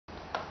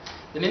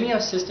The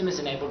mimio system is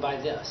enabled by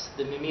this,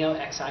 the mimio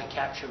XI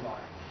capture bar.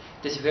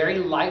 This very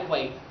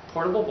lightweight,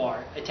 portable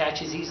bar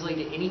attaches easily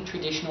to any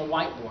traditional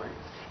whiteboard,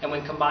 and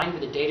when combined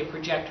with a data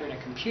projector and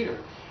a computer,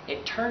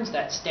 it turns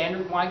that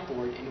standard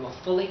whiteboard into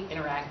a fully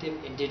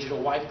interactive and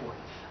digital whiteboard,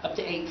 up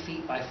to 8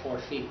 feet by 4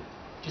 feet.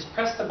 Just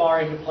press the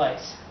bar into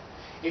place.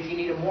 If you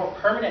need a more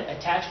permanent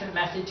attachment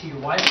method to your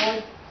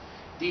whiteboard,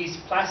 these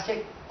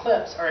plastic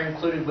clips are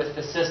included with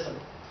the system.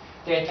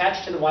 They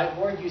attach to the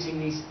whiteboard using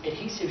these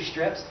adhesive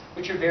strips,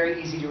 which are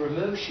very easy to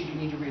remove should you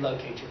need to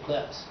relocate your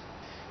clips.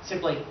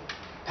 Simply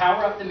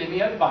power up the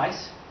mimio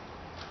device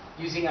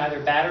using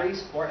either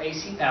batteries or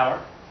AC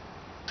power.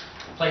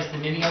 Place the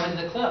mimio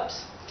into the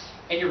clips,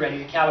 and you're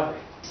ready to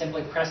calibrate.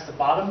 Simply press the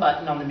bottom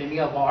button on the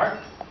mimio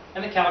bar,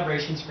 and the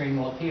calibration screen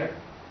will appear.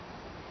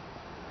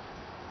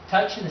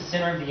 Touch in the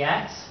center of the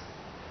X.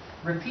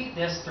 Repeat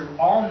this through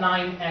all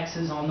 9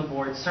 X's on the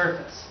board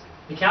surface.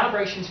 The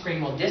calibration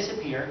screen will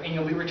disappear, and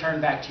you'll be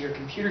returned back to your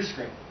computer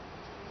screen.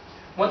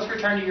 Once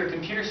returned to your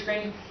computer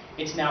screen,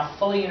 it's now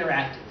fully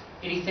interactive.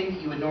 Anything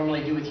that you would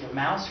normally do with your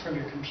mouse from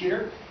your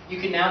computer, you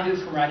can now do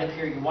from right up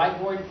here at your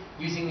whiteboard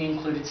using the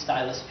included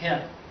stylus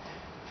pen.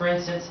 For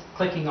instance,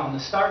 clicking on the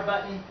Start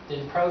button,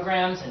 then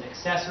Programs and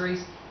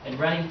Accessories, and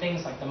running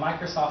things like the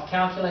Microsoft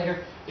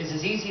Calculator is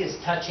as easy as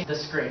touching the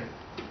screen.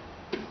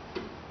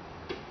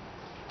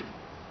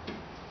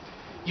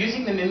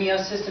 Using the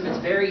mimio system,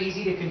 it's very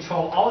easy to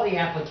control all of the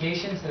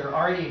applications that are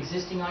already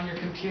existing on your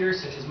computer,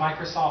 such as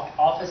Microsoft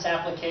Office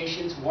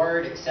applications,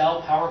 Word,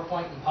 Excel,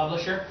 PowerPoint, and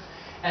Publisher,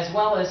 as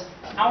well as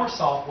our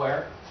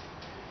software.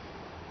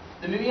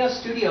 The Mimio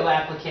Studio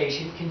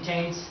application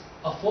contains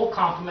a full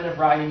complement of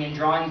writing and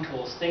drawing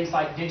tools, things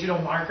like digital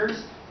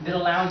markers that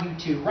allow you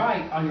to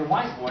write on your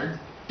whiteboard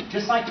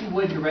just like you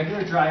would your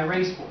regular dry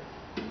erase board.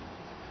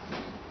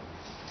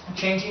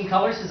 Changing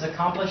colors is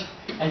accomplished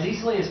as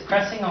easily as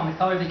pressing on the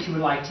color that you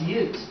would like to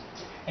use,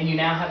 and you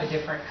now have a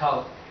different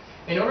color.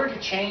 In order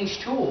to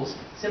change tools,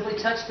 simply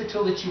touch the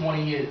tool that you want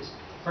to use.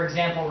 For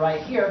example,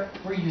 right here,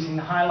 we're using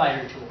the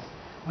highlighter tool.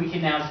 We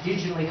can now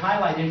digitally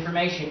highlight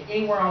information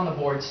anywhere on the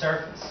board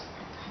surface.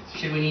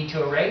 Should we need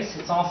to erase,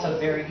 it's also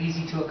very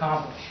easy to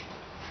accomplish.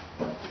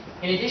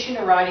 In addition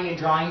to writing and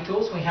drawing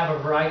tools, we have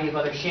a variety of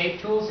other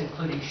shape tools,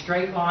 including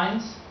straight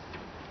lines,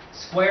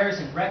 squares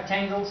and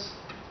rectangles,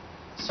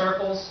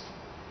 circles,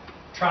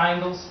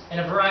 triangles, and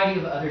a variety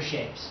of other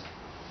shapes.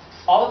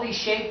 All of these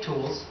shape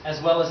tools,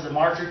 as well as the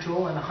marker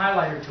tool and the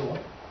highlighter tool,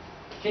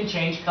 can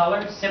change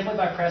color simply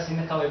by pressing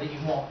the color that you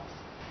want.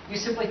 You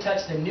simply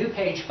touch the New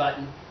Page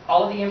button,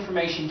 all of the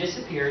information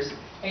disappears,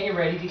 and you're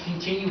ready to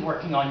continue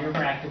working on your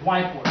interactive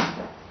whiteboard.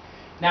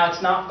 Now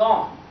it's not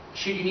gone.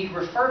 Should you need to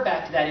refer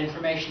back to that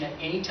information at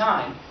any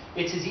time,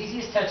 it's as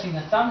easy as touching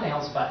the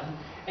Thumbnails button,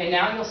 and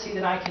now you'll see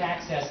that I can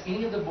access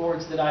any of the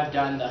boards that I've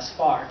done thus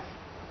far.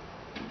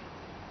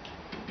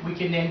 We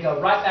can then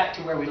go right back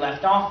to where we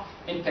left off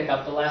and pick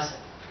up the lesson.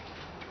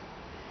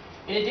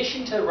 In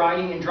addition to the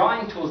writing and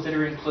drawing tools that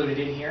are included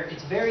in here,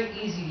 it's very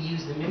easy to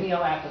use the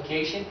Mimio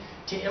application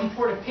to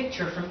import a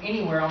picture from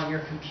anywhere on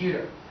your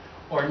computer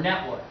or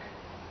network.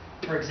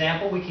 For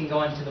example, we can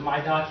go into the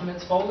My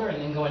Documents folder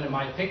and then go into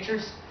My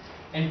Pictures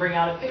and bring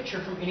out a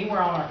picture from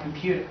anywhere on our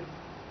computer.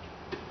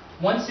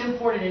 Once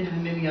imported into the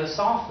Mimio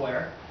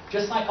software,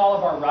 just like all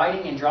of our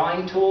writing and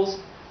drawing tools,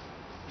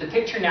 the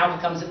picture now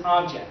becomes an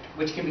object,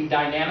 which can be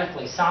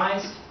dynamically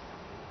sized,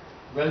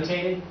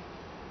 rotated,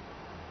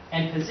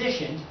 and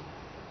positioned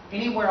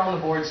anywhere on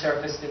the board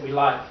surface that we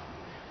like.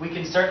 We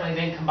can certainly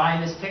then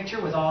combine this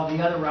picture with all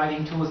the other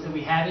writing tools that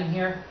we have in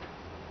here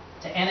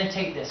to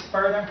annotate this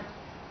further,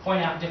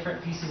 point out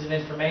different pieces of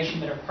information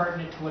that are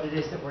pertinent to what it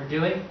is that we're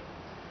doing,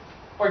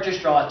 or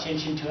just draw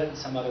attention to it in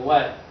some other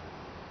way.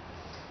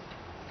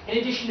 In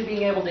addition to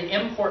being able to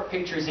import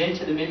pictures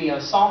into the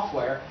Mimio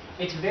software,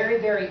 it's very,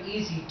 very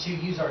easy to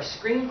use our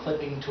screen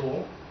clipping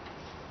tool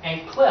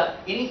and clip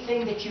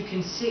anything that you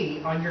can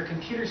see on your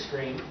computer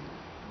screen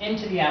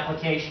into the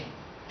application.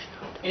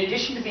 In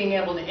addition to being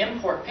able to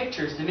import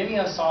pictures, the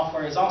Mimio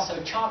software is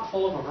also chock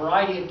full of a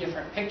variety of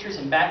different pictures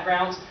and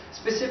backgrounds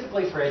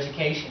specifically for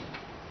education.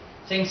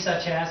 Things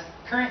such as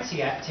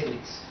currency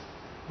activities.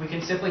 We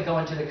can simply go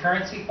into the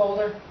currency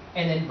folder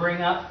and then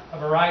bring up a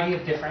variety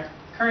of different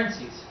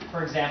currencies.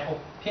 For example,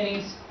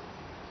 pennies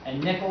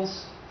and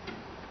nickels,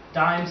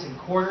 dimes and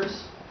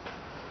quarters,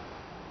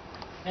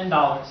 and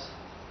dollars.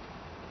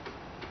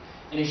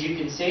 And as you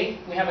can see,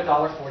 we have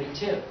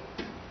 $1.42.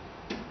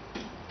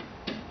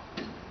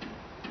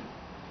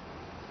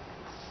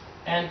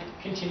 And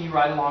continue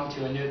right along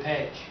to a new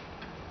page.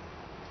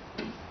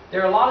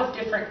 There are a lot of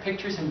different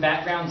pictures and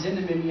backgrounds in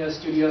the Mimio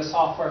Studio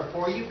software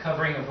for you,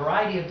 covering a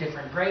variety of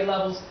different grade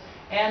levels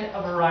and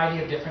a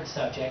variety of different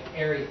subject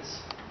areas.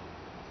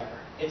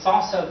 It's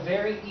also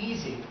very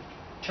easy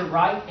to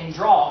write and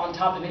draw on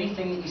top of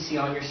anything that you see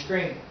on your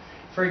screen.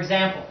 For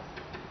example,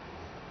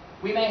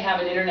 we may have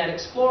an Internet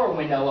Explorer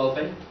window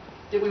open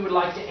that we would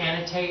like to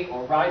annotate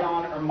or write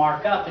on or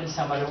mark up in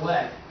some other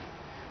way.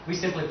 We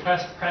simply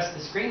press the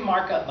Screen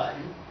Markup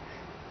button,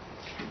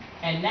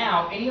 and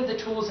now any of the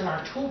tools in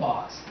our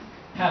toolbox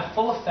have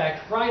full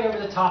effect right over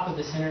the top of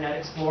this Internet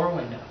Explorer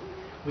window.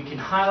 We can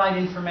highlight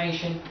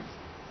information,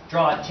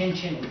 draw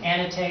attention and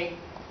annotate,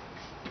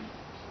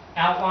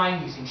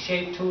 outline using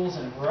shape tools,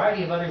 and a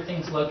variety of other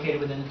things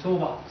located within the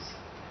toolbox.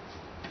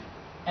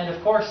 And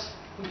of course,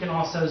 we can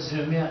also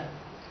zoom in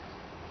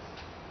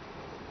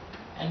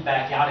and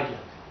back out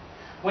again.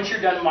 Once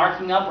you're done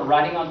marking up or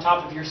writing on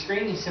top of your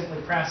screen, you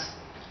simply press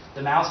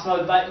the mouse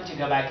mode button to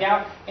go back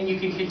out, and you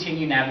can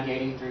continue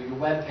navigating through your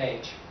web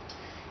page.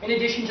 In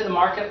addition to the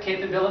markup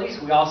capabilities,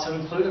 we also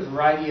include a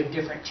variety of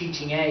different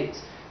teaching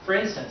aids. For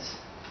instance,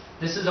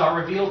 this is our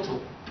reveal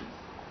tool.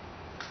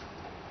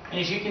 And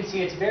as you can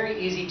see, it's very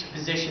easy to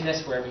position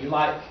this wherever you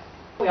like.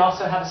 We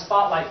also have a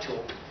spotlight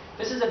tool.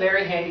 This is a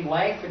very handy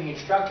way for the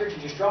instructor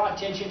to just draw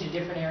attention to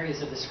different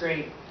areas of the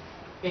screen.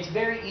 It's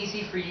very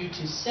easy for you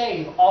to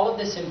save all of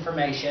this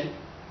information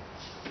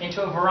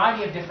into a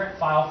variety of different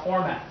file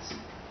formats.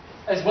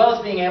 As well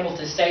as being able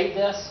to save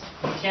this,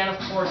 you can of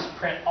course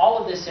print all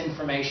of this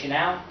information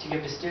out to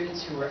give to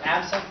students who are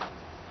absent.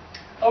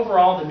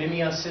 Overall, the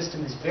mimio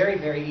system is very,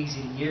 very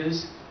easy to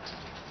use,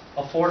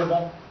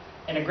 affordable,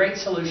 and a great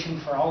solution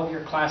for all of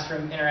your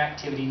classroom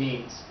interactivity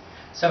needs.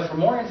 So for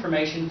more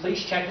information,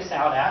 please check us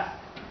out at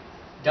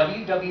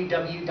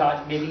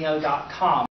www.mimio.com.